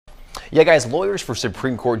Yeah, guys, lawyers for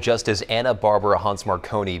Supreme Court Justice Anna Barbara Hantz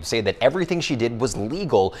Marconi say that everything she did was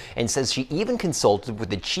legal and says she even consulted with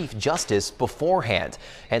the Chief Justice beforehand.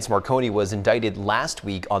 Hantz Marconi was indicted last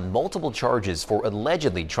week on multiple charges for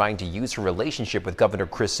allegedly trying to use her relationship with Governor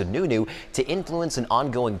Chris Sununu to influence an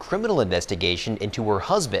ongoing criminal investigation into her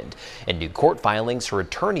husband. In new court filings, her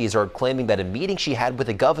attorneys are claiming that a meeting she had with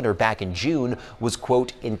the governor back in June was,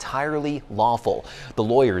 quote, entirely lawful. The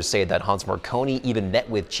lawyers say that Hantz Marconi even met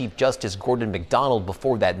with Chief Justice Gordon McDonald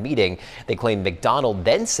before that meeting. They claim McDonald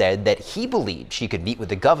then said that he believed she could meet with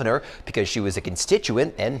the governor because she was a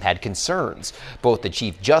constituent and had concerns. Both the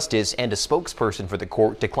Chief Justice and a spokesperson for the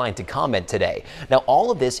court declined to comment today. Now, all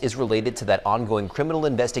of this is related to that ongoing criminal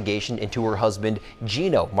investigation into her husband,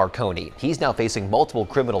 Gino Marconi. He's now facing multiple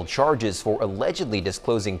criminal charges for allegedly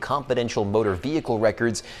disclosing confidential motor vehicle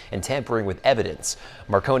records and tampering with evidence.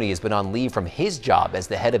 Marconi has been on leave from his job as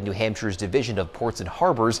the head of New Hampshire's Division of Ports and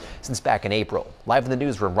Harbors since back in April. Live in the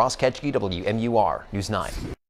newsroom, Ross Ketchke, WMUR News 9.